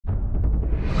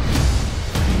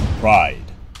Pride,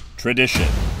 tradition,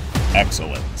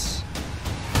 excellence.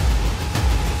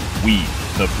 We,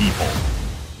 the people.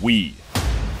 We,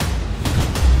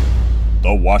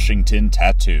 the Washington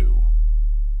Tattoo.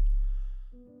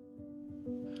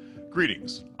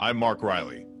 Greetings, I'm Mark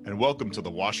Riley, and welcome to the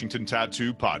Washington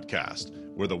Tattoo Podcast,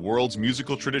 where the world's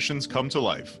musical traditions come to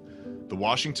life. The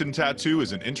Washington Tattoo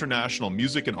is an international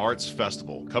music and arts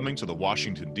festival coming to the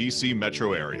Washington, D.C.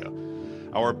 metro area.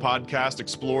 Our podcast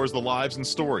explores the lives and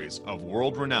stories of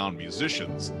world-renowned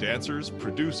musicians, dancers,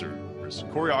 producers,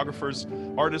 choreographers,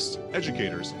 artists,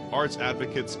 educators, arts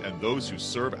advocates, and those who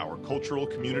serve our cultural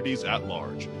communities at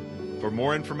large. For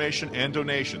more information and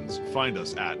donations, find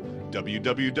us at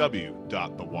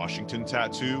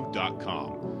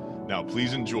www.thewashingtontattoo.com. Now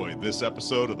please enjoy this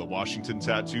episode of the Washington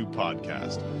Tattoo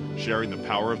Podcast, sharing the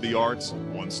power of the arts,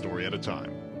 one story at a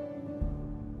time.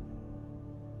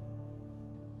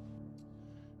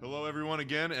 Hello everyone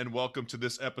again, and welcome to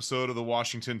this episode of the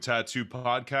Washington Tattoo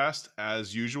Podcast.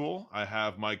 As usual, I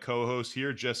have my co-host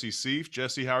here, Jesse Seif.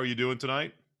 Jesse, how are you doing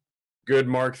tonight? Good,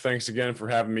 Mark. Thanks again for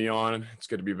having me on. It's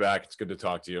good to be back. It's good to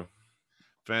talk to you.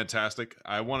 Fantastic.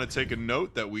 I want to take a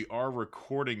note that we are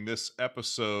recording this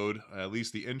episode, at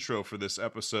least the intro for this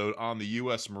episode, on the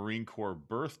U.S. Marine Corps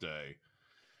birthday.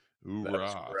 Hoorah.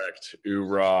 That's correct.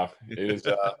 Hoorah.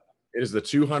 It is the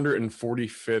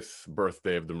 245th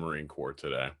birthday of the Marine Corps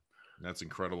today. That's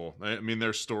incredible. I mean,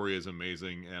 their story is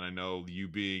amazing, and I know you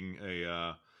being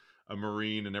a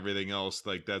Marine and everything else,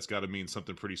 like that's got to mean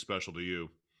something pretty special to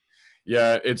you.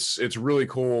 Yeah, it's really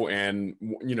cool, and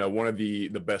you know, one of the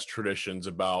best traditions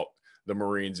about the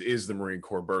Marines is the Marine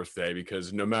Corps birthday,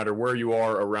 because no matter where you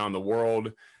are around the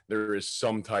world, there is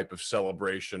some type of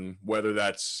celebration, whether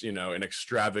that's, you know, an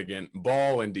extravagant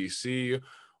ball in DC,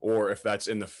 or if that's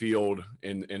in the field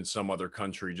in some other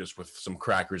country just with some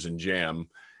crackers and jam.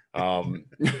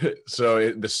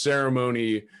 So the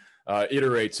ceremony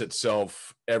iterates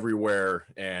itself everywhere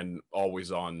and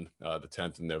always on the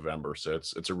 10th of November. So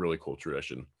it's a really cool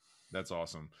tradition. That's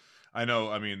awesome. I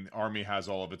know, I mean, Army has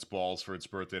all of its balls for its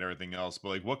birthday and everything else, but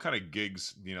like what kind of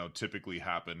gigs, you know, typically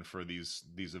happen for these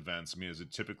events? I mean, is it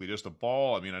typically just a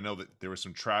ball? I mean, I know that there was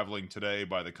some traveling today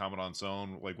by the Commandant's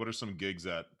Own. Like, what are some gigs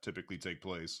that typically take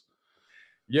place?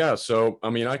 Yeah, so I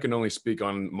mean, I can only speak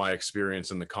on my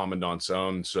experience in the Commandant's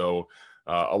Own. So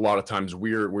a lot of times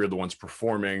we're the ones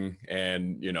performing,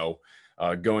 and you know,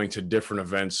 going to different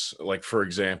events. Like for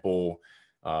example,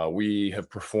 we have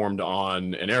performed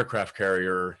on an aircraft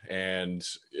carrier and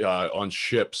on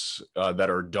ships that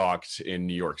are docked in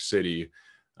New York City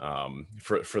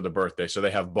for the birthday. So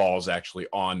they have balls actually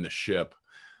on the ship,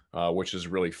 which is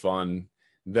really fun.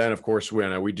 Then, of course,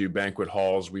 when we do banquet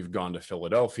halls, we've gone to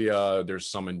Philadelphia. There's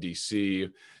some in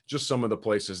DC, just some of the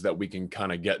places that we can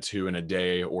kind of get to in a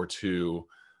day or two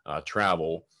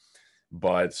travel.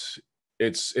 But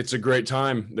it's a great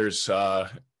time. There's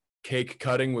cake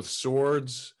cutting with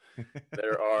swords.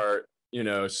 There are, you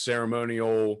know,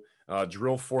 ceremonial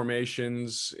drill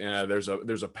formations. There's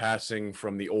a passing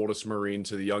from the oldest Marine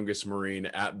to the youngest Marine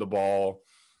at the ball.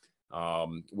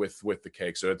 With the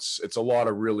cake. So it's a lot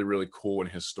of really, really cool and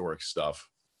historic stuff.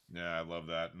 Yeah, I love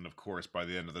that. And of course, by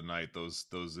the end of the night, those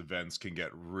events can get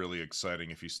really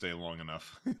exciting if you stay long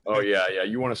enough. Oh yeah.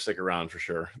 You want to stick around for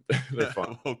sure. They're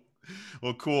fun.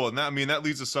 Well, cool. And that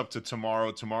leads us up to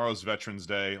tomorrow. Tomorrow's Veterans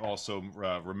Day, also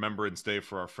Remembrance Day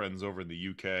for our friends over in the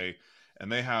UK. And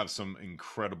they have some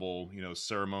incredible, you know,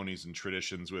 ceremonies and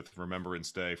traditions with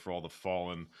Remembrance Day for all the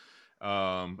fallen.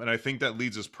 And I think that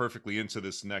leads us perfectly into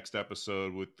this next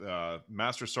episode with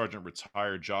Master Sergeant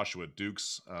retired Joshua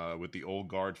Dukes with the Old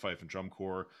Guard Fife and Drum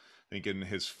Corps. I think in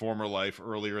his former life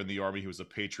earlier in the Army, he was a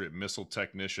Patriot missile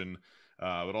technician,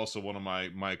 but also one of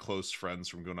my close friends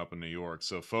from growing up in New York.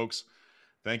 So, folks,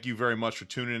 thank you very much for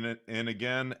tuning in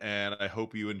again, and I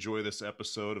hope you enjoy this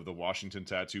episode of the Washington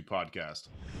Tattoo Podcast.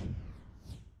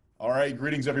 All right,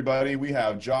 greetings everybody. We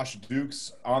have Josh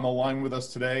Dukes on the line with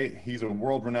us today. He's a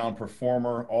world-renowned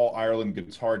performer, All-Ireland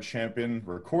guitar champion,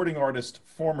 recording artist,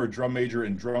 former drum major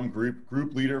and drum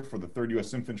group leader for the 3rd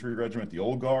U.S. Infantry Regiment, the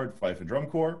Old Guard, Fife and Drum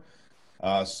Corps,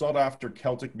 sought-after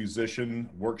Celtic musician,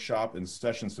 workshop and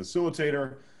sessions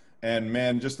facilitator, and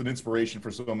man, just an inspiration for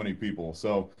so many people.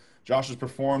 So Josh has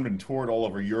performed and toured all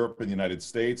over Europe and the United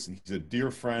States, and he's a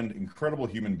dear friend, incredible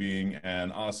human being,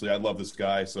 and honestly, I love this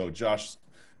guy. So Josh,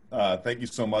 thank you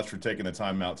so much for taking the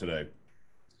time out today.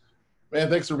 Man,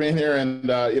 thanks for being here. And, you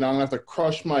know, I'm going to have to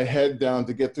crush my head down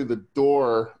to get through the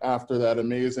door after that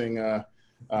amazing,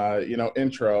 you know,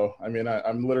 intro. I mean,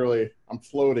 I'm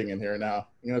floating in here now.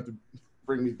 You're going to have to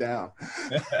bring me down.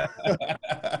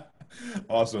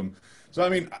 Awesome. So I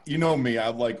mean, you know me,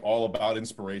 I'm like all about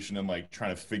inspiration and like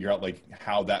trying to figure out like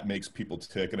how that makes people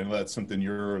tick. And I know that's something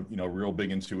you're, real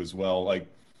big into as well. Like,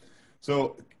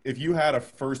 so if you had a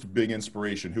first big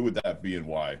inspiration, who would that be and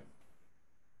why?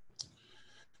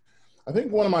 I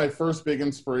think one of my first big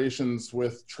inspirations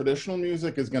with traditional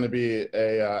music is going to be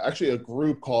actually a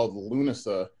group called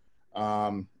Lunasa,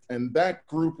 and that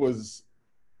group was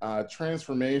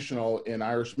transformational in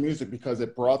Irish music because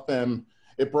it brought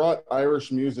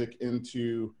Irish music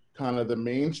into kind of the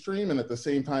mainstream, and at the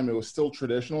same time it was still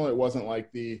traditional. It wasn't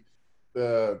like the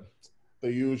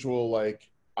usual like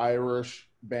Irish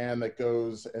band that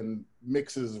goes and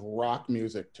mixes rock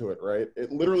music to it, right?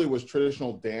 It literally was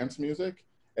traditional dance music,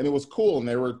 and it was cool. And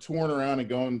they were touring around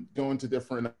and going to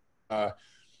different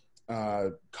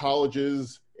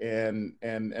colleges and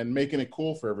making it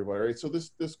cool for everybody, right? So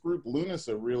this group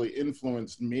Lunasa really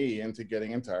influenced me into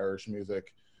getting into Irish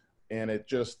music, and it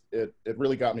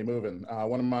really got me moving.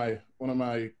 One of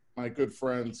my good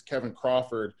friends, Kevin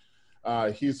Crawford,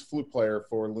 he's flute player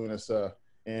for Lunasa,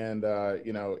 and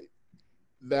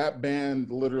that band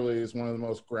literally is one of the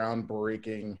most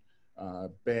groundbreaking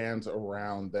bands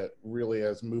around that really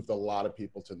has moved a lot of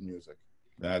people to the music.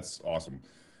 That's awesome.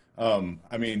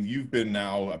 I mean, you've been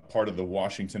now a part of the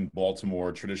Washington,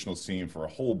 Baltimore traditional scene for a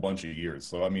whole bunch of years.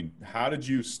 So, I mean, how did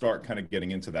you start kind of getting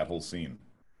into that whole scene?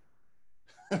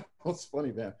 Well, it's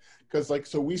funny, man, because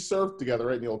so we served together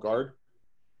right in the old guard,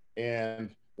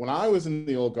 and when I was in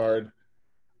the old guard,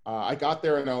 I got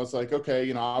there and I was like,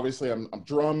 okay, obviously I'm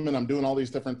drumming, I'm doing all these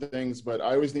different things, but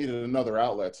I always needed another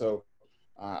outlet. So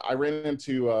I ran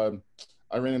into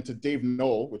Dave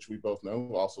Knoll, which we both know,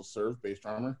 who also served, bass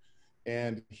drummer,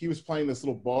 and he was playing this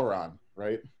little bodhran,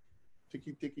 right?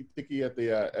 Ticky ticky ticky at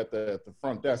the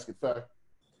front desk. In fact,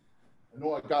 I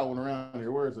know I got one around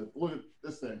here. Where is it? Look at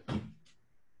this thing,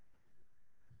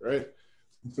 right?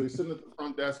 So he's sitting at the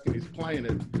front desk and he's playing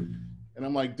it, and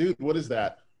I'm like, dude, what is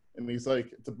that? And he's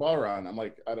like, it's a bodhran. I'm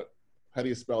like, how do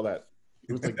you spell that?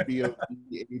 It was like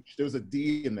B-O-D-H. There was a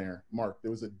D in there, Mark. There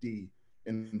was a D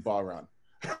in bodhran.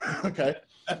 Okay.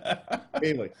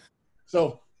 Anyway,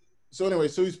 so anyway,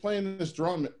 so he's playing this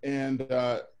drum, and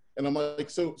I'm like,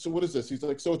 so what is this? He's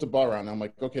like, so it's a bodhran. I'm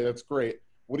like, okay, that's great.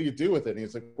 What do you do with it? And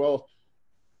he's like, well,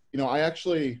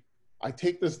 I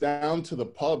take this down to the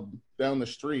pub down the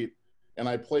street, and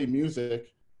I play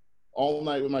music all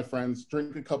night with my friends,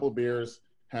 drink a couple of beers,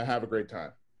 have a great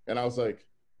time. And I was like,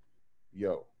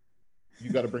 yo,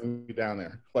 you got to bring me down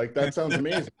there. Like, that sounds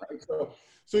amazing, right?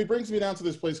 So he brings me down to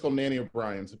this place called Nanny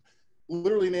O'Brien's.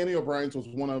 Literally, Nanny O'Brien's was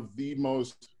one of the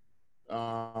most,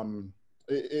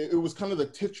 it was kind of the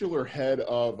titular head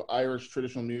of Irish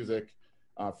traditional music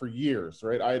for years,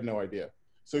 right? I had no idea.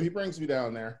 So he brings me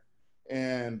down there,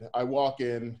 and I walk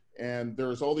in, and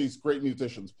there's all these great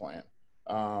musicians playing.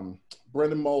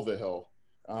 Brendan Mulvihill,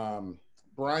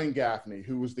 Brian Gaffney,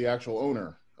 who was the actual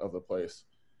owner of the place.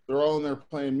 They're all in there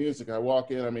playing music. I walk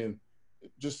in, I mean,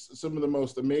 just some of the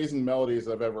most amazing melodies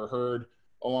I've ever heard,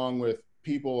 along with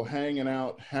people hanging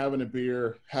out, having a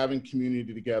beer, having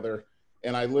community together.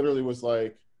 And I literally was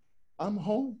like, I'm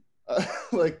home.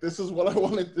 Like, this is what I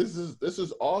wanted. This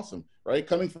is awesome, right?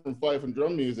 Coming from Fife and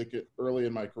drum music early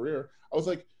in my career, I was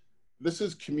like, this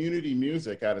is community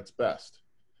music at its best.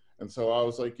 And so I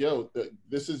was like, yo,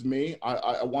 this is me.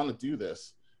 I want to do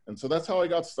this. And so that's how I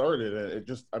got started. It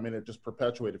just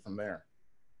perpetuated from there.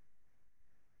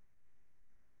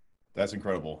 That's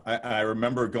incredible. I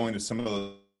remember going to some of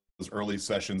those early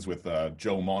sessions with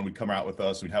Joe Mon would come out with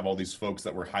us. We'd have all these folks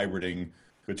that were hybriding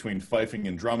between fifing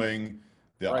and drumming,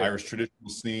 the Right. Irish traditional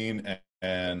scene.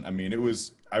 And I mean,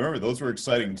 I remember those were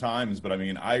exciting times, but I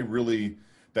mean,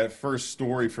 that first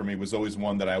story for me was always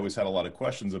one that I always had a lot of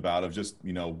questions about, of just,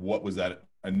 what was that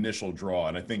initial draw?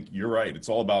 And I think you're right. It's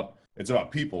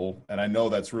about people. And I know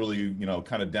that's really,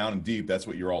 kind of down and deep. That's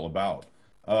what you're all about.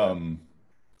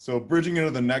 So bridging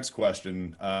into the next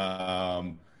question,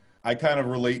 I kind of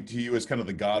relate to you as kind of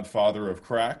the godfather of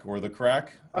crack, or the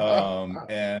crack.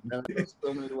 And there's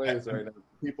so many ways right now.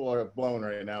 People are blown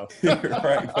right now.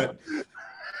 right.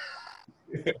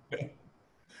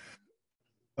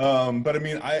 But I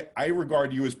mean, I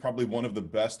regard you as probably one of the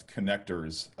best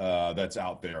connectors that's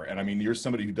out there. And I mean, you're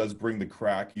somebody who does bring the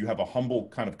crack. You have a humble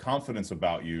kind of confidence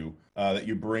about you that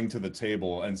you bring to the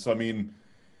table. And so, I mean,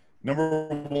 number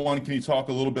one, can you talk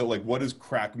a little bit like, what does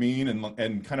crack mean,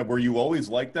 and kind of, were you always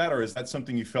like that, or is that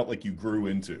something you felt like you grew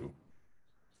into?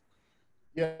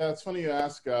 Yeah, it's funny you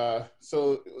ask.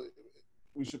 So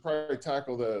we should probably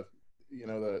tackle the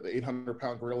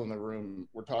 800-pound gorilla in the room.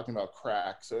 We're talking about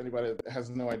crack. So anybody that has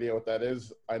no idea what that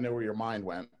is, I know where your mind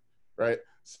went, right?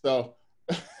 So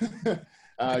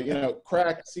You know,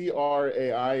 crack,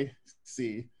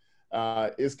 C-R-A-I-C,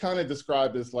 is kind of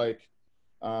described as like,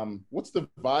 what's the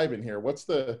vibe in here? What's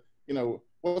the, you know,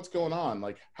 what's going on?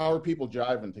 Like, how are people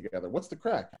jiving together? What's the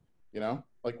crack? You know,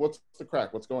 like, what's the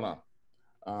crack? What's going on?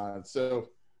 So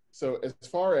as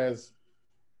far as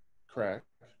crack,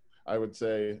 I would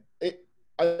say I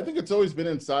think it's always been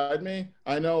inside me.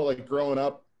 I know, like, growing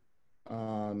up,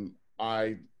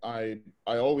 I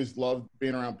always loved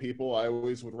being around people. I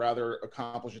always would rather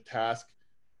accomplish a task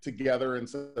together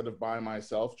instead of by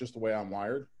myself, just the way I'm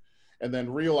wired. And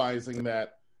then realizing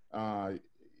that,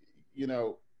 you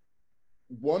know,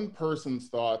 one person's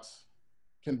thoughts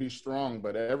can be strong,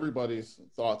 but everybody's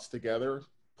thoughts together,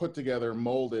 put together,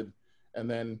 molded, and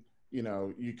then, you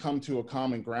know, you come to a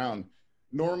common ground,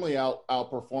 normally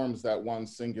outperforms that one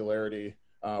singularity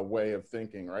way of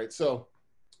thinking, right? So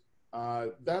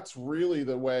that's really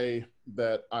the way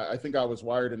that I think I was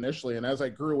wired initially. And as I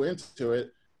grew into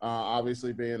it,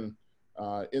 obviously being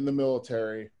in the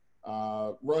military,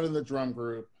 running the drum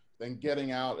group, then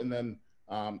getting out, and then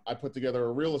I put together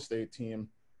a real estate team.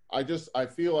 I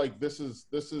feel like this was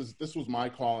my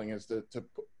calling, is to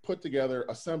put together,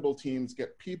 assemble teams,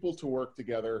 get people to work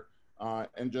together,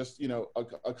 and just, you know,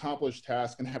 accomplish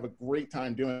tasks and have a great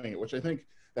time doing it, which I think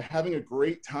that having a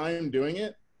great time doing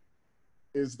it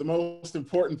is the most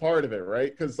important part of it,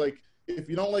 right? Because, like, if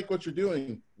you don't like what you're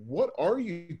doing, what are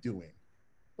you doing?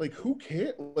 Like, who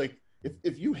cares? Like,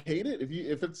 if you hate it,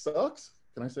 if it sucks,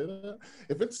 can I say that?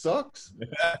 If it sucks,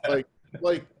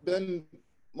 then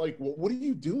what are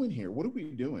you doing here? What are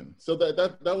we doing? So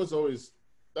that was always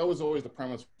the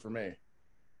premise for me.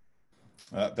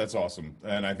 That's awesome,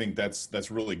 and I think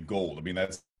that's really gold. I mean,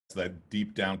 that's that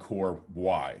deep down core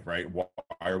why, right? Why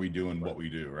are we doing what we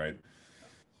do, right?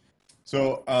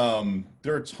 So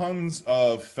there are tons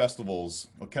of festivals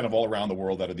kind of all around the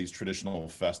world that are these traditional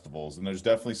festivals, and there's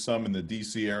definitely some in the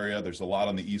DC area. There's a lot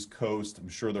on the East Coast. I'm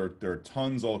sure there are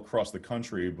tons all across the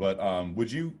country, but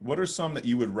what are some that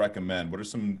you would recommend? What are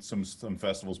some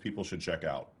festivals people should check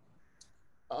out?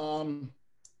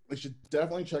 They should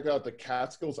definitely check out the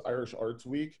Catskills Irish Arts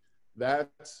Week.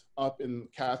 That's up in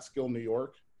Catskill, New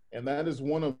York, and that is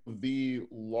one of the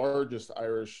largest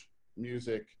Irish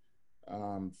music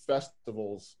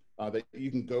festivals that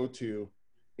you can go to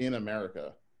in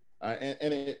America.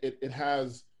 And it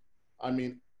has, I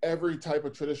mean, every type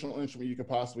of traditional instrument you could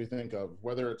possibly think of,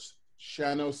 whether it's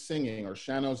Sean-nós singing or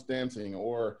Sean-nós dancing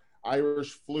or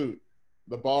Irish flute,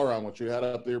 the bodhran, which you had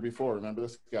up there before. Remember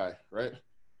this guy, right?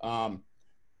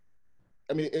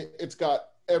 I mean, it's got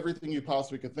everything you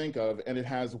possibly could think of, and it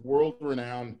has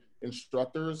world-renowned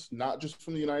instructors, not just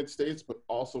from the United States, but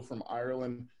also from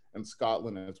Ireland and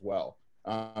Scotland as well.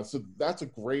 So that's a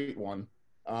great one.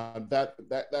 When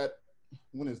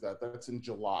is that? That's in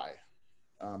July.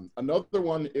 Another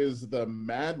one is the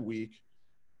Mad Week,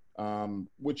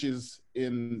 which is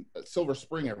in Silver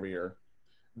Spring every year.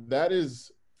 That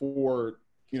is for,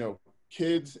 you know,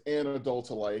 kids and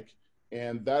adults alike.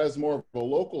 And that is more of a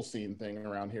local scene thing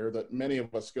around here that many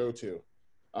of us go to.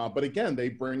 But again, they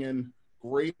bring in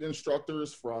great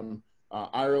instructors from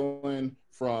Ireland,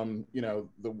 from, you know,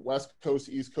 the West Coast,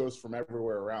 East Coast, from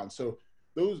everywhere around. So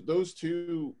those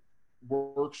two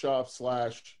workshops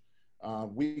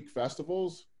 / week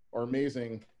festivals are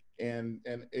amazing, and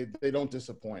they don't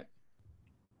disappoint.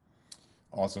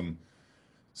 Awesome.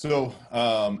 So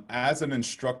as an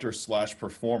instructor /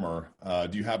 performer,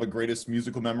 do you have a greatest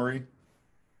musical memory?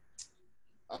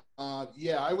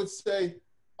 Yeah, I would say,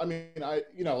 I mean,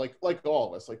 you know, like all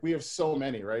of us, like, we have so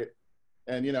many, right?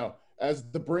 And, you know, as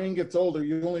the brain gets older,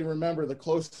 you only remember the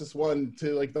closest one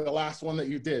to, like, the last one that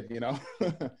you did, you know?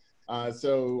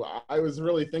 So I was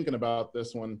really thinking about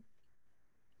this one.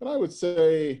 And I would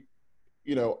say,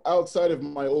 you know, outside of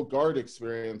my old guard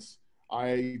experience,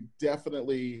 I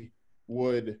definitely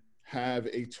would have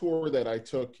a tour that I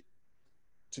took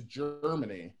to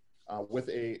Germany with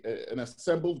an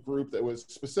assembled group that was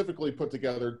specifically put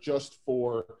together just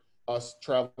for us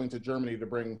traveling to Germany to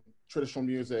bring traditional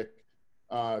music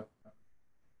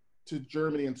to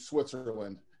Germany and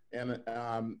Switzerland. And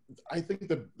I think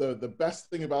the best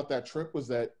thing about that trip was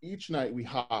that each night we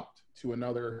hopped to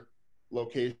another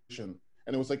location,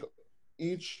 and it was like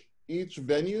each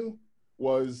venue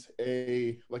was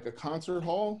like a concert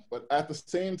hall, but at the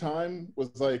same time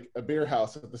was like a beer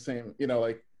house at the same, you know,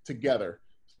 like, together.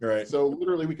 Right. So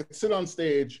literally we could sit on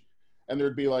stage and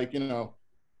there'd be, like, you know,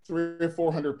 300 or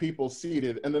 400 people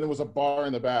seated, and then there was a bar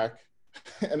in the back,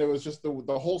 and it was just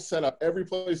the whole setup. Every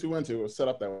place we went to was set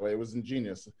up that way. It was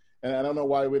ingenious, and I don't know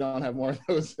why we don't have more of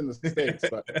those in the States,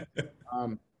 but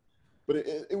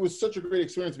it was such a great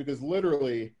experience, because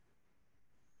literally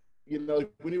you know,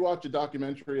 like when you watch a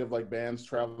documentary of like bands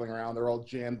traveling around, they're all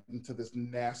jammed into this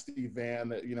nasty van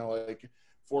that, you know, like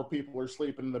four people are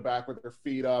sleeping in the back with their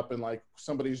feet up, and like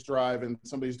somebody's driving,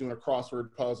 somebody's doing a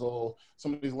crossword puzzle,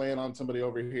 somebody's laying on somebody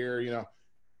over here, you know.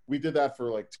 We did that for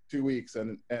like 2 weeks,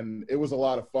 and it was a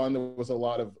lot of fun. There was a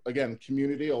lot of, again,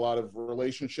 community, a lot of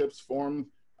relationships formed,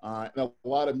 and a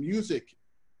lot of music,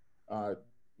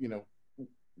 you know,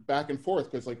 back and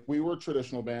forth, because like we were a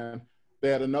traditional band. They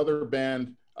had another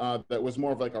band that was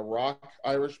more of like a rock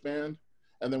Irish band,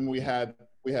 and then we had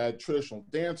traditional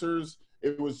dancers.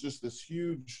 It was just this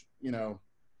huge, you know,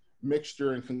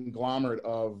 mixture and conglomerate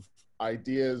of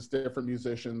ideas, different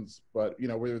musicians, but you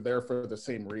know, we were there for the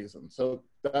same reason. So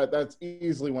that's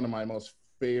easily one of my most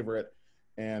favorite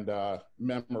and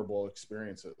memorable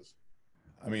experiences.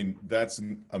 I mean, that's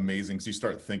amazing. So you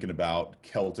start thinking about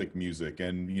Celtic music,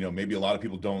 and you know, maybe a lot of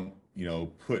people don't, you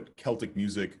know, put Celtic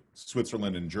music,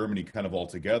 Switzerland and Germany kind of all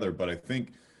together, but I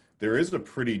think there is a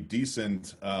pretty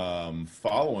decent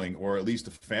following, or at least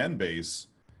a fan base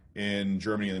in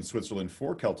Germany and Switzerland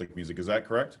for Celtic music. Is that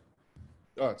correct?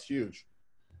 Oh, it's huge.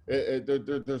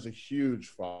 There's a huge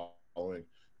following.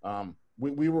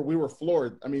 We were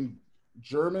floored. I mean,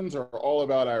 Germans are all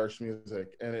about Irish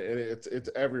music, and it's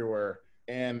everywhere,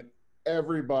 and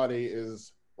everybody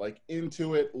is like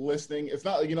into it, listening. It's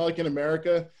not, you know, like in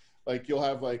America, like you'll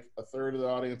have like a third of the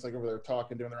audience like over there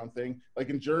talking, doing their own thing. Like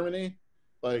in Germany,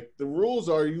 like the rules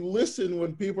are you listen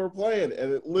when people are playing,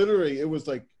 and it was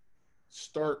like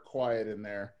stark quiet in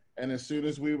there. And as soon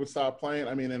as we would stop playing,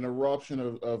 I mean, an eruption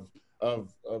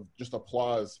of just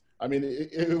applause. I mean,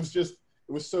 it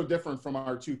was so different from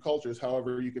our two cultures.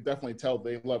 However, you could definitely tell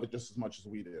they love it just as much as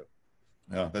we do.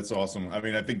 Yeah, that's awesome. I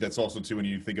mean, I think that's also too, when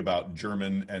you think about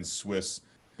German and Swiss,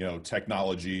 you know,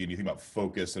 technology, and you think about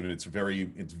focus, I mean, it's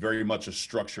very much a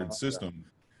structured system,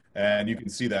 and you can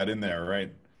see that in there,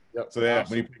 right? Yep. So yeah,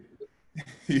 when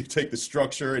you take the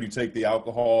structure and you take the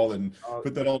alcohol and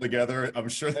put that all together, I'm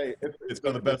sure it's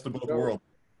got the best of both worlds.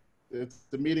 It's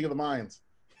the meeting of the minds.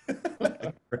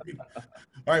 Great.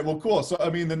 All right, well, cool. So, I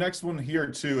mean, the next one here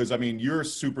too is, I mean, you're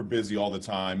super busy all the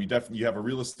time. You have a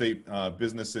real estate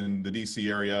business in the DC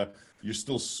area. You're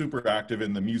still super active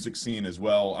in the music scene as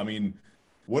well. I mean,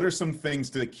 what are some things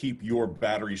to keep your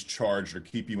batteries charged or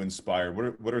keep you inspired?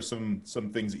 What are some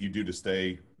things that you do to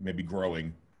stay maybe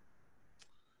growing?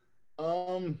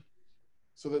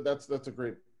 So that's a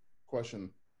great question.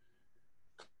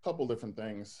 Couple different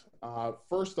things.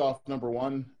 First off, number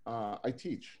one, I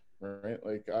teach, right?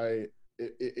 Like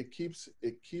it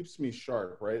keeps me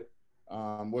sharp, right?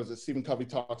 What is it? Stephen Covey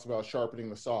talks about sharpening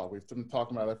the saw. We've been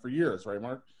talking about that for years, right,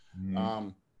 Mark? Mm-hmm.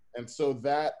 And so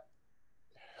that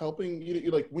helping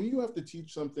you, like when you have to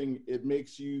teach something, it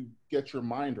makes you get your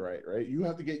mind right, right? You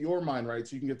have to get your mind right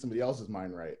so you can get somebody else's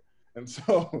mind right. And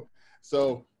so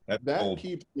that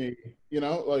keeps me, you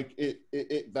know, like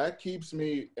that keeps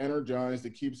me energized.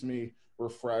 It keeps me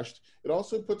refreshed. It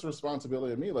also puts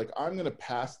responsibility on me. Like I'm going to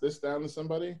pass this down to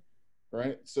somebody,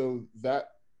 right? So that,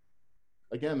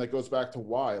 again, that goes back to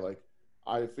why, like,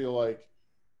 I feel like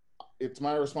it's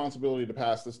my responsibility to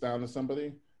pass this down to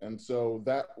somebody. And so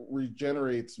that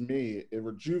regenerates me. It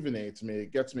rejuvenates me.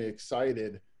 It gets me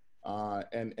excited,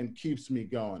 and keeps me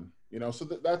going, you know? So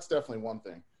that's definitely one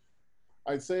thing.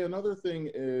 I'd say another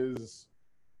thing is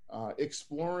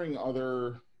exploring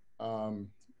other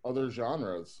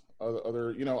genres,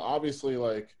 other, you know, obviously,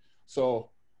 like,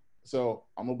 so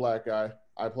I'm a black guy.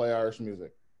 I play Irish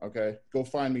music. Okay, go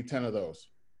find me 10 of those.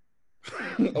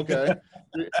 Okay,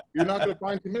 you're not going to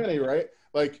find too many, right?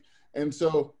 Like, and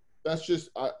so that's just,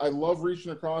 I love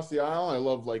reaching across the aisle. I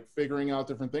love like figuring out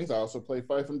different things. I also play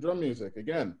fife and drum music,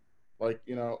 again, like,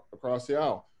 you know, across the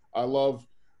aisle. I love.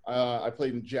 I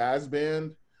played in jazz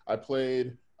band. I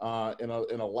played in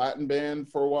a Latin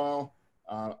band for a while.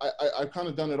 I've kind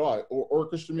of done it all.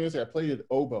 Orchestra music. I played it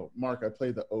oboe. Mark, I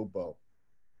played the oboe.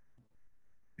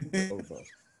 Oboe.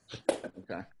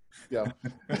 Okay. Yeah.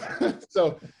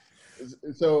 so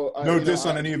no diss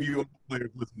on any of you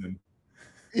players listening.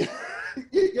 Yeah.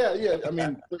 I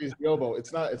mean, please, the oboe.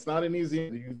 It's not an easy.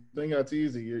 You think that's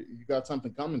easy? You got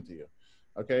something coming to you.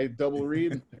 Okay, double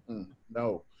reed.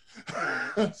 No.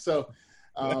 So,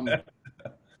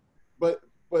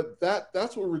 but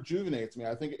that's what rejuvenates me.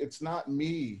 I think it's not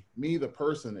me the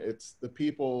person. It's the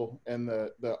people and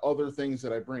the other things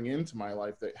that I bring into my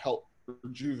life that help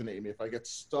rejuvenate me. If I get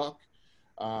stuck,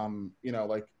 you know,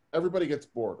 like everybody gets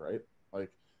bored, right?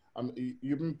 Like,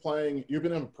 you've been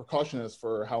a percussionist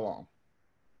for how long?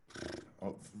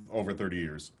 Over 30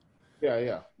 years.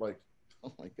 Yeah. Like,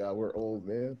 oh my God, we're old,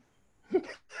 man.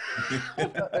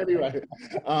 Anyway,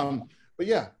 but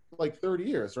yeah, like 30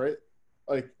 years, right?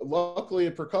 like luckily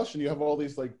in percussion, you have all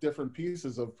these like different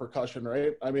pieces of percussion,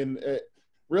 right? I mean,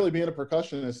 really being a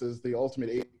percussionist is the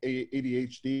ultimate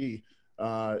ADHD,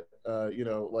 you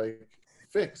know, like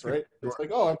fix, right? It's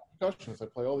like, oh, I'm a percussionist. I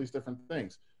play all these different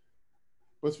things.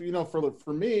 But, you know,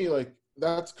 for me, like,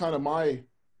 that's kind of my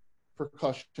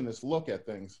percussionist look at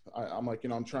things. I'm like, you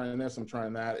know, I'm trying this, I'm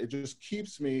trying that. It just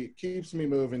keeps me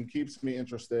moving, keeps me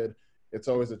interested. It's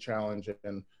always a challenge.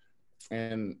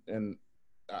 And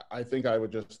I think I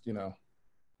would just, you know,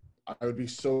 I would be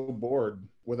so bored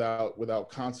without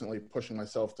constantly pushing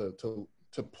myself to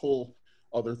pull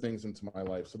other things into my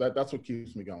life. So that's what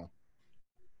keeps me going.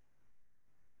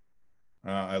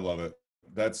 I love it.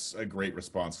 That's a great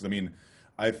response. I mean,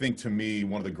 I think to me,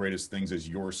 one of the greatest things is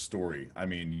your story. I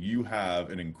mean, you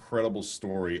have an incredible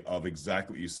story of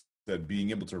exactly what you said, being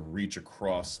able to reach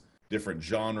across different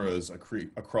genres,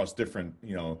 across different,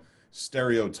 you know,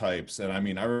 stereotypes. And I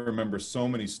mean, I remember so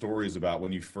many stories about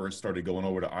when you first started going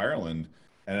over to Ireland.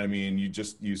 And I mean,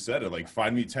 you said it, like,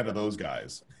 find me 10 of those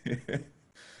guys.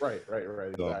 Right,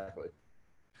 So, exactly.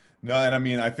 no, and I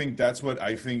mean, I think that's what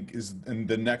I think is, and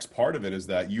the next part of it is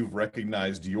that you've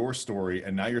recognized your story,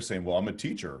 and now you're saying, well, I'm a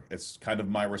teacher. It's kind of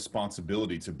my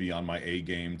responsibility to be on my A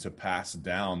game, to pass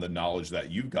down the knowledge that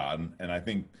you've gotten. And I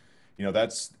think, you know,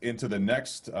 that's into the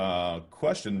next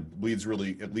question leads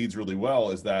really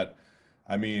well, is that,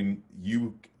 I mean,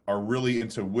 you are really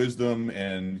into wisdom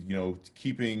and, you know,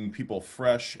 keeping people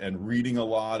fresh and reading a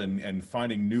lot and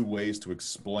finding new ways to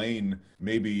explain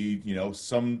maybe, you know,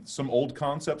 some old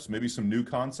concepts, maybe some new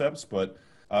concepts. But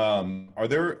are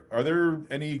there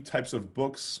any types of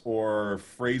books or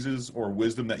phrases or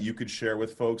wisdom that you could share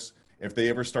with folks if they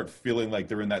ever start feeling like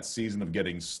they're in that season of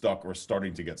getting stuck or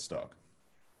starting to get stuck?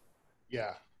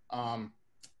 Yeah.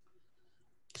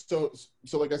 So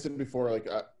like I said before, like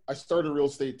I started a real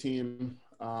estate team.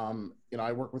 You know,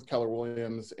 I work with Keller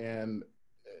Williams, and,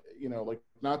 you know, like,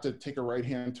 not to take a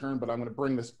right-hand turn, but I'm going to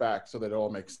bring this back so that it all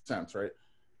makes sense, right?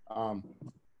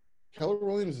 Keller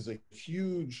Williams is a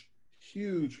huge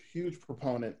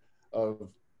proponent of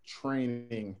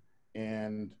training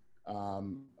and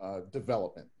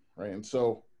development, right? And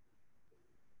so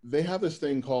they have this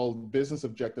thing called Business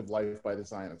Objective Life by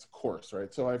Design. It's a course,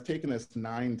 right? So I've taken this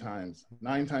 9 times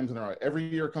in a row. Every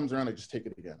year it comes around, I just take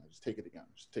it again. I just take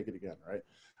it again, right?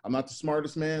 I'm not the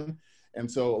smartest man, and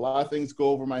so a lot of things go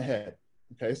over my head.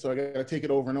 Okay, so I got to take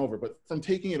it over and over. But from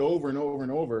taking it over and over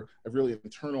and over, I've really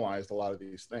internalized a lot of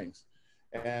these things.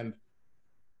 And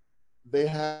they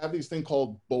have these thing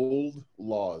called bold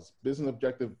laws,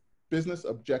 business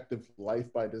objective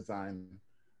life by design,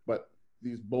 but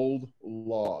these bold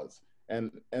laws,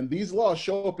 and these laws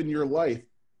show up in your life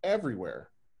everywhere.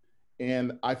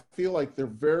 And I feel like they're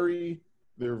very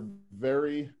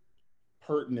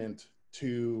pertinent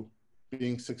to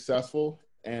being successful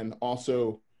and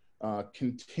also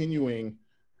continuing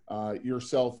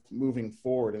yourself moving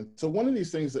forward. And so one of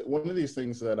these things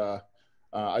that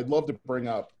I'd love to bring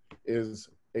up is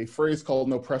a phrase called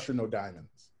 "no pressure, no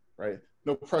diamonds." Right?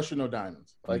 No pressure, no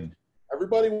diamonds. Like,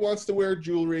 everybody wants to wear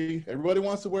jewelry, everybody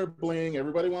wants to wear bling,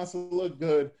 everybody wants to look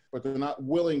good, but they're not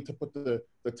willing to put the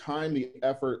time, the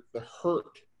effort, the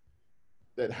hurt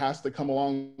that has to come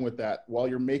along with that while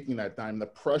you're making that diamond, the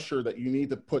pressure that you need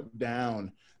to put down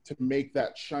to make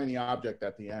that shiny object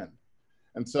at the end.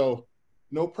 And so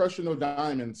no pressure, no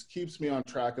diamonds keeps me on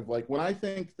track of, like, when I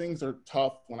think things are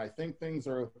tough, when I think things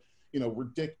are, you know,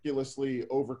 ridiculously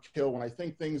overkill, when I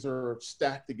think things are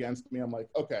stacked against me, I'm like,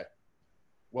 okay,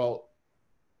 well,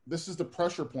 this is the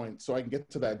pressure point so I can get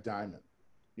to that diamond.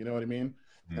 You know what I mean?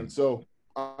 And so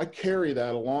I carry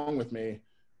that along with me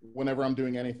whenever I'm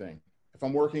doing anything. If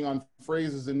I'm working on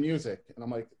phrases in music and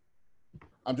I'm like,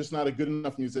 I'm just not a good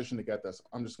enough musician to get this,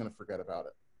 I'm just going to forget about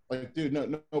it. Like, dude,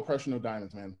 no pressure, no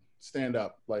diamonds, man. Stand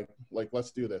up. Like,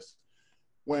 let's do this.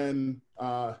 When,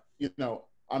 you know,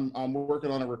 I'm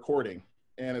working on a recording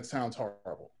and it sounds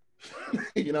horrible.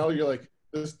 You know, you're like,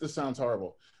 this sounds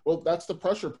horrible. Well, that's the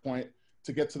pressure point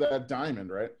to get to that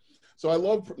diamond, right? So I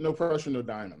love no pressure, no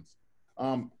diamonds.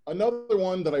 Another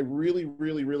one that I really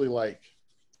like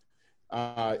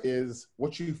is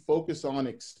what you focus on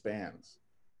expands.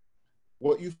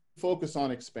 What you focus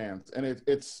on expands, and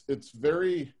it's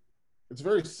very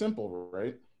simple,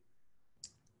 right?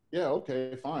 Yeah,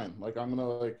 okay, fine. Like, I'm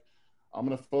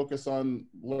gonna focus on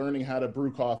learning how to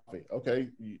brew coffee. Okay,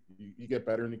 you get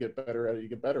better and you get better at it. You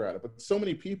get better at it. But so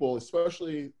many people,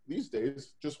 especially these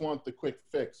days, just want the quick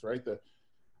fix, right?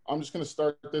 I'm just going to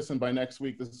start this, and by next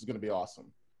week, this is going to be awesome,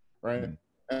 right?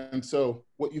 And so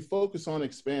what you focus on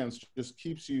expands, just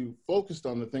keeps you focused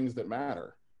on the things that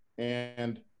matter.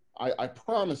 And I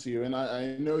promise you, and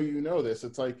I know you know this,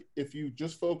 it's like if you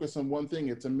just focus on one thing,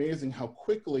 it's amazing how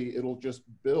quickly it'll just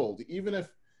build. Even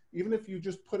if you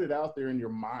just put it out there in your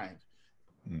mind,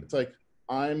 it's like,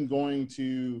 I'm going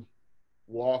to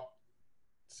walk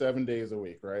 7 days a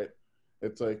week, right?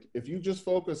 It's like if you just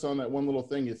focus on that one little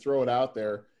thing, you throw it out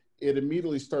there, it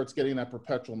immediately starts getting that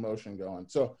perpetual motion going.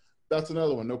 So that's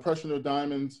another one. No pressure, no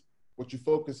diamonds. What you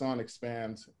focus on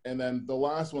expands. And then the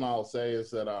last one I'll say is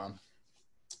that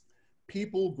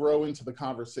people grow into the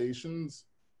conversations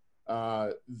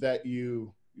that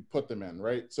you put them in,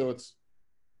 right? So it's,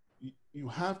 you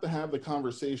have to have the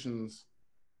conversations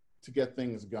to get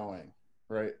things going,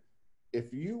 right?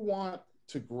 If you want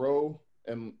to grow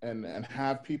and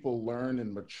have people learn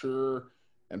and mature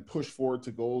and push forward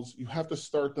to goals, you have to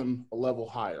start them a level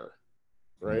higher,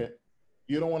 right?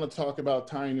 You don't want to talk about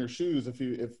tying your shoes if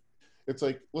it's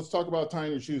like, let's talk about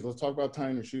tying your shoes. Let's talk about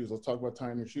tying your shoes. Let's talk about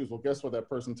tying your shoes. Well, guess what? That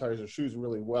person ties their shoes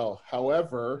really well.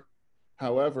 However,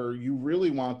 you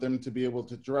really want them to be able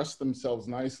to dress themselves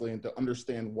nicely and to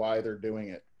understand why they're doing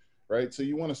it, right? So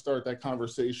you want to start that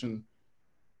conversation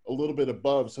a little bit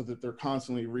above so that they're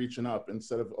constantly reaching up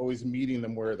instead of always meeting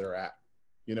them where they're at.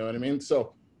 You know what I mean?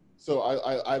 So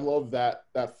I love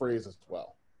that phrase as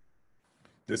well.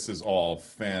 This is all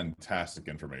fantastic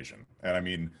information. And I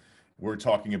mean, we're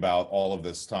talking about all of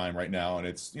this time right now, and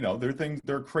it's, you know, there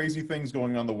are crazy things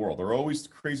going on in the world. There are always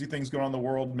crazy things going on in the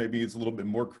world. Maybe it's a little bit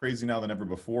more crazy now than ever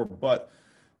before, but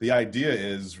the idea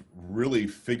is really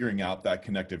figuring out that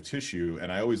connective tissue.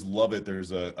 And I always love it.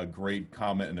 There's a great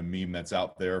comment and a meme that's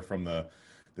out there from the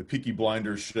Peaky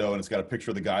Blinders show, and it's got a picture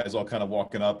of the guys all kind of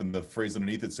walking up, and the phrase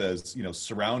underneath it says, you know,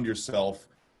 surround yourself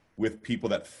with people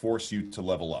that force you to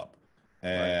level up.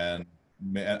 And right.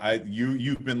 Man,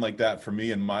 you've been like that for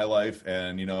me in my life,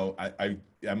 and you know,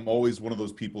 I'm always one of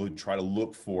those people who try to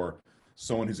look for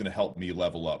someone who's going to help me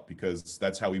level up, because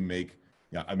that's how we make,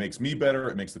 yeah, it makes me better,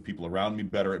 it makes the people around me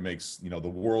better, it makes, you know, the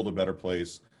world a better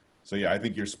place. So yeah, I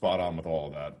think you're spot on with all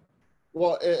of that.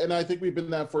 Well, and I think we've been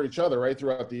that for each other, right,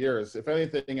 throughout the years. If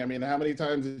anything, I mean, how many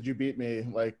times did you beat me,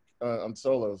 like, on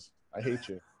solos? I hate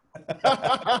you.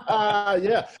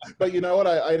 Yeah, but you know what?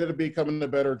 I ended up becoming a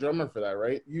better drummer for that,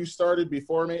 right? You started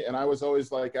before me, and I was always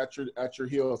like at your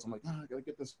heels. I'm like, I gotta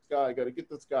get this guy, I gotta get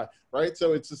this guy, right?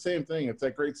 So it's the same thing. It's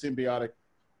that great symbiotic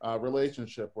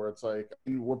relationship where it's like,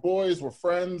 we're boys, we're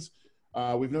friends,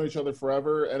 we've known each other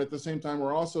forever, and at the same time,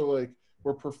 we're also like,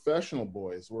 we're professional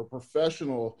boys, we're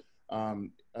professional,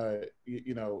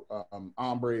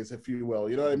 hombres, if you will.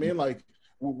 You know what I mean? Like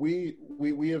we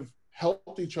have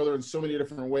helped each other in so many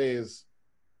different ways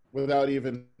without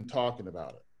even talking about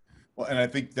it. Well, and I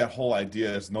think that whole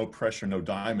idea is no pressure, no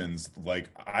diamonds. Like,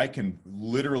 I can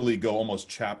literally go almost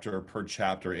chapter per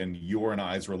chapter in your and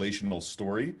I's relational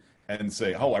story and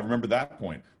say, oh, I remember that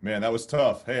point. Man, that was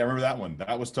tough. Hey, I remember that one.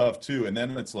 That was tough too. And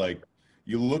then it's like,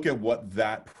 you look at what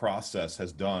that process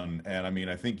has done. And I mean,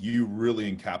 I think you really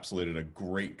encapsulated a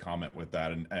great comment with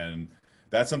that. And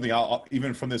that's something I'll,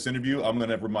 even from this interview, I'm going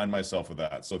to remind myself of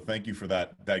that. So thank you for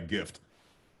that gift.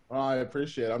 Well, I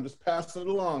appreciate it. I'm just passing it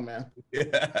along, man.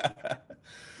 Yeah.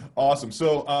 Awesome.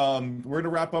 So we're going to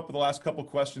wrap up with the last couple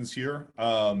questions here.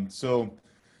 So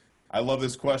I love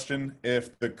this question.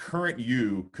 If the current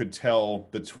you could tell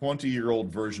the 20-year-old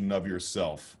version of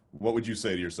yourself, what would you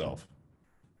say to yourself?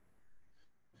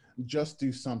 Just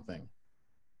do something.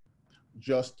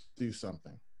 Just do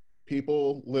something.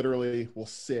 People literally will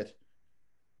sit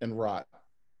and rot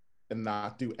and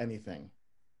not do anything.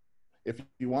 If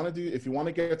you want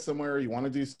to get somewhere, you want to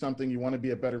do something, you want to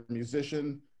be a better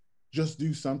musician, just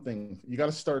do something. You got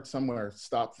to start somewhere.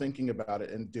 Stop thinking about it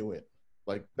and do it.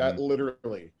 Like that,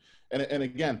 literally. And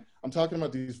again, I'm talking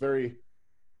about these very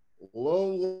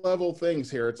low level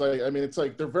things here. It's like, I mean, it's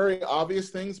like they're very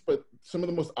obvious things, but some of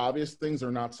the most obvious things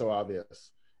are not so obvious.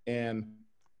 And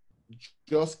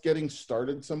just getting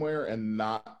started somewhere and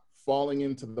not falling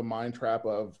into the mind trap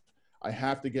of, I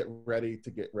have to get ready to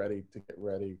get ready to get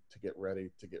ready to get ready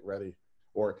to get ready,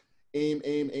 or aim,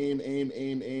 you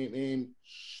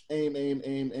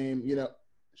know,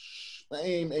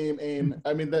 aim.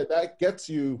 I mean, that gets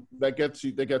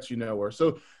you nowhere.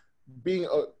 So being,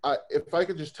 if I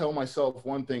could just tell myself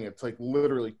one thing, it's like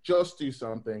literally just do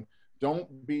something.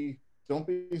 Don't be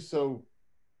so,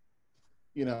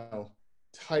 you know,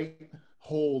 tight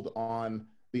hold on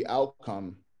the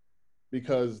outcome,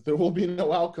 because there will be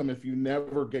no outcome if you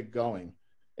never get going.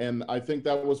 And I think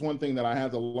that was one thing that I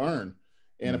had to learn.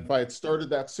 And if I had started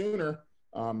that sooner,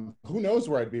 who knows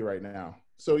where I'd be right now.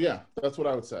 So yeah, that's what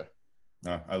I would say.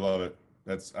 I love it.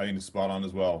 I mean, spot on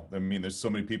as well. I mean, there's so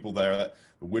many people there that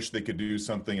wish they could do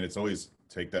something, and it's always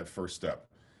take that first step.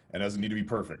 and doesn't need to be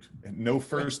perfect. No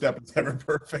first step is ever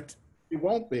perfect. It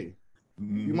won't be.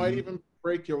 Mm-hmm. You might even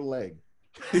break your leg.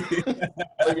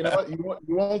 But you know what?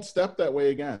 You won't step that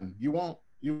way again. You won't.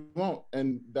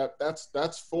 And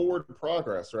that's forward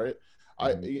progress, right?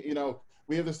 Mm-hmm.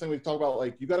 We have this thing we talk about,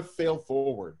 like, you got to fail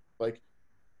forward. Like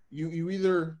you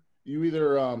either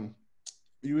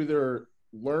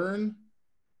learn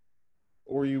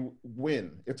or you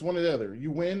win. It's one or the other.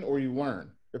 You win or you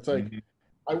learn. It's like, mm-hmm.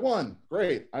 I won,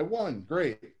 great. I won,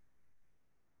 great.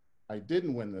 I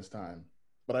didn't win this time,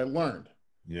 but I learned.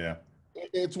 Yeah.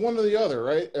 It's one or the other,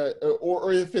 right?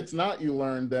 Or if it's not you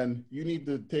learn, then you need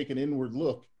to take an inward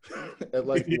look at,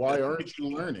 like, why aren't you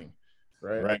learning,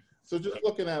 right? Right. So just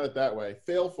looking at it that way,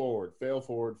 fail forward, fail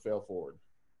forward, fail forward.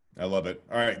 I love it.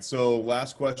 All right. So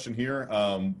last question here.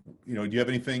 Do you have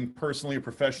anything personally or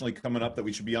professionally coming up that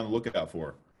we should be on the lookout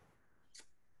for?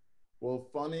 Well,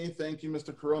 funny. Thank you,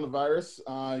 Mr. Coronavirus.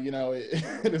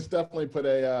 It has definitely put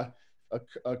a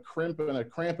crimp and a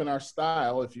cramp in our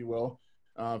style, if you will,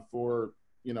 for,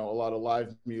 a lot of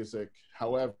live music.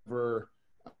 However,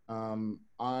 I'm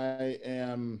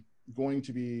going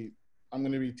to be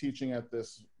teaching at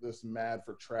this Mad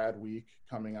for Trad week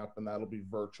coming up, and that'll be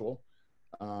virtual.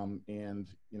 And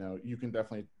you can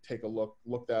definitely take a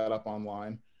look that up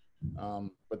online.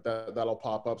 But that'll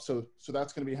pop up. So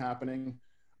that's going to be happening.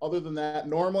 Other than that,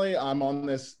 normally I'm on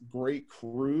this great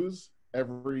cruise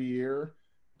every year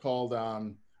called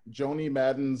Joni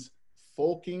Madden's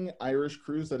Folking Irish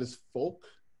Cruise. That is folk.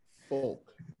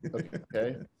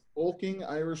 Okay. Folking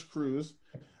Irish Cruise.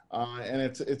 And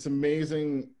it's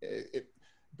amazing. It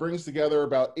brings together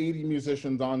about 80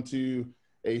 musicians onto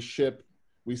a ship.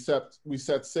 We set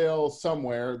sail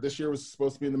somewhere. This year was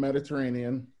supposed to be in the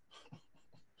Mediterranean.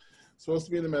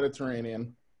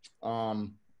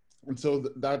 And so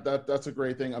that's a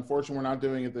great thing. Unfortunately, we're not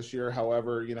doing it this year.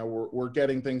 However, we're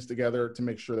getting things together to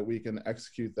make sure that we can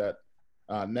execute that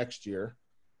next year.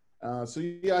 So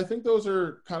yeah, I think those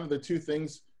are kind of the two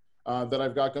things that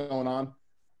I've got going on.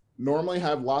 Normally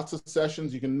have lots of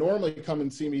sessions. You can normally come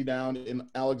and see me down in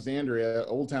Alexandria,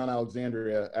 Old Town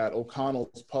Alexandria, at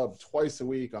O'Connell's Pub twice a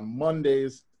week on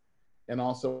Mondays and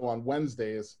also on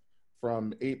Wednesdays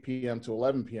from 8 p.m. to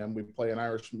 11 p.m. We play an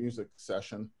Irish music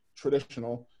session,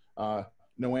 traditional,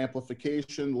 no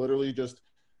amplification, literally just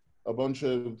a bunch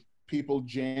of people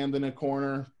jammed in a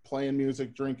corner, playing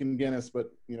music, drinking Guinness,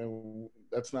 but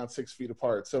that's not 6 feet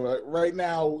apart. So right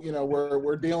now,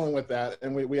 we're dealing with that,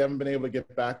 and we haven't been able to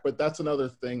get back. But that's another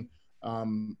thing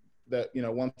that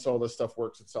once all this stuff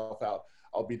works itself out,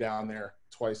 I'll be down there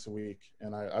twice a week,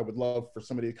 and I would love for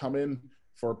somebody to come in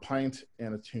for a pint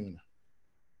and a tune.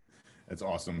 That's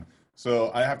awesome.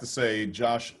 So I have to say,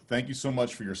 Josh, thank you so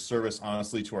much for your service,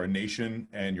 honestly, to our nation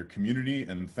and your community,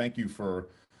 and thank you for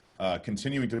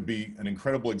continuing to be an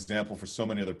incredible example for so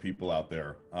many other people out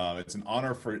there. It's an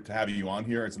honor to have you on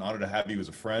here. It's an honor to have you as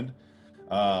a friend.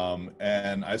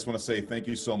 And I just want to say thank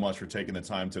you so much for taking the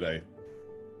time today.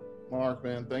 Mark,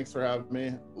 man, thanks for having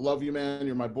me. Love you, man.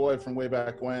 You're my boy from way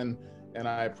back when, and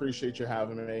I appreciate you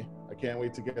having me. I can't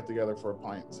wait to get together for a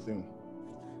pint soon.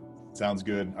 Sounds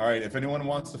good. All right. If anyone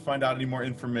wants to find out any more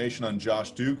information on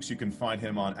Josh Dukes, you can find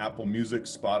him on Apple Music,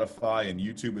 Spotify, and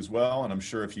YouTube as well. And I'm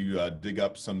sure if you dig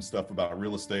up some stuff about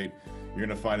real estate, you're going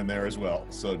to find him there as well.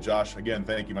 So Josh, again,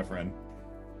 thank you, my friend.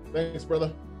 Thanks,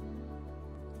 brother.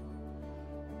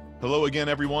 Hello again,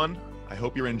 everyone. I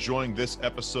hope you're enjoying this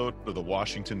episode of the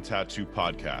Washington Tattoo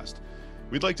Podcast.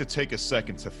 We'd like to take a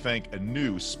second to thank a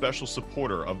new special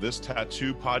supporter of this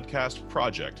tattoo podcast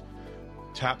project,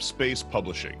 Tap Space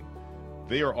Publishing.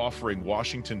 They are offering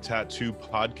Washington Tattoo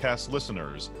Podcast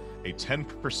listeners a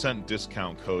 10%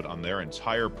 discount code on their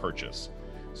entire purchase.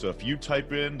 So if you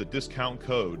type in the discount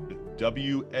code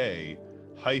WA-TATTOO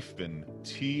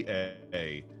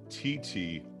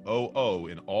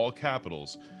in all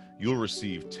capitals, you'll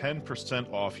receive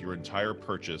 10% off your entire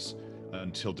purchase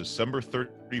until December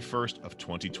 31st of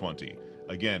 2020.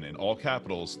 Again, in all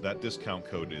capitals, that discount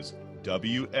code is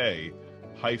WA-TATTOO.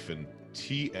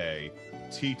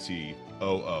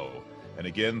 And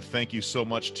again, thank you so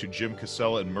much to Jim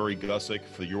Casella and Murray Gussick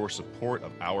for your support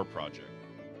of our project.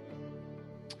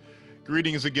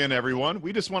 Greetings again, everyone.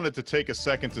 We just wanted to take a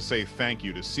second to say thank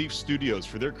you to Ceif Studios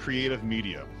for their creative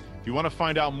media. If you want to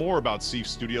find out more about Ceif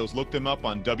Studios, look them up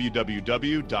on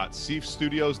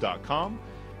www.ceifstudios.com.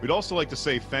 We'd also like to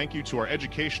say thank you to our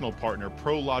educational partner,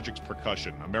 ProLogix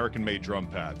Percussion, American-made drum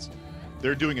pads.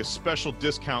 They're doing a special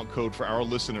discount code for our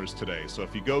listeners today. So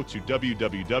if you go to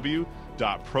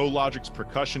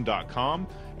www.prologixpercussion.com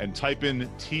and type in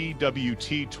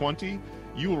TWT20,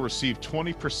 you will receive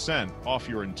 20% off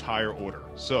your entire order.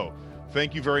 So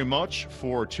Thank you very much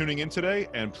for tuning in today,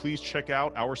 and please check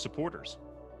out our supporters.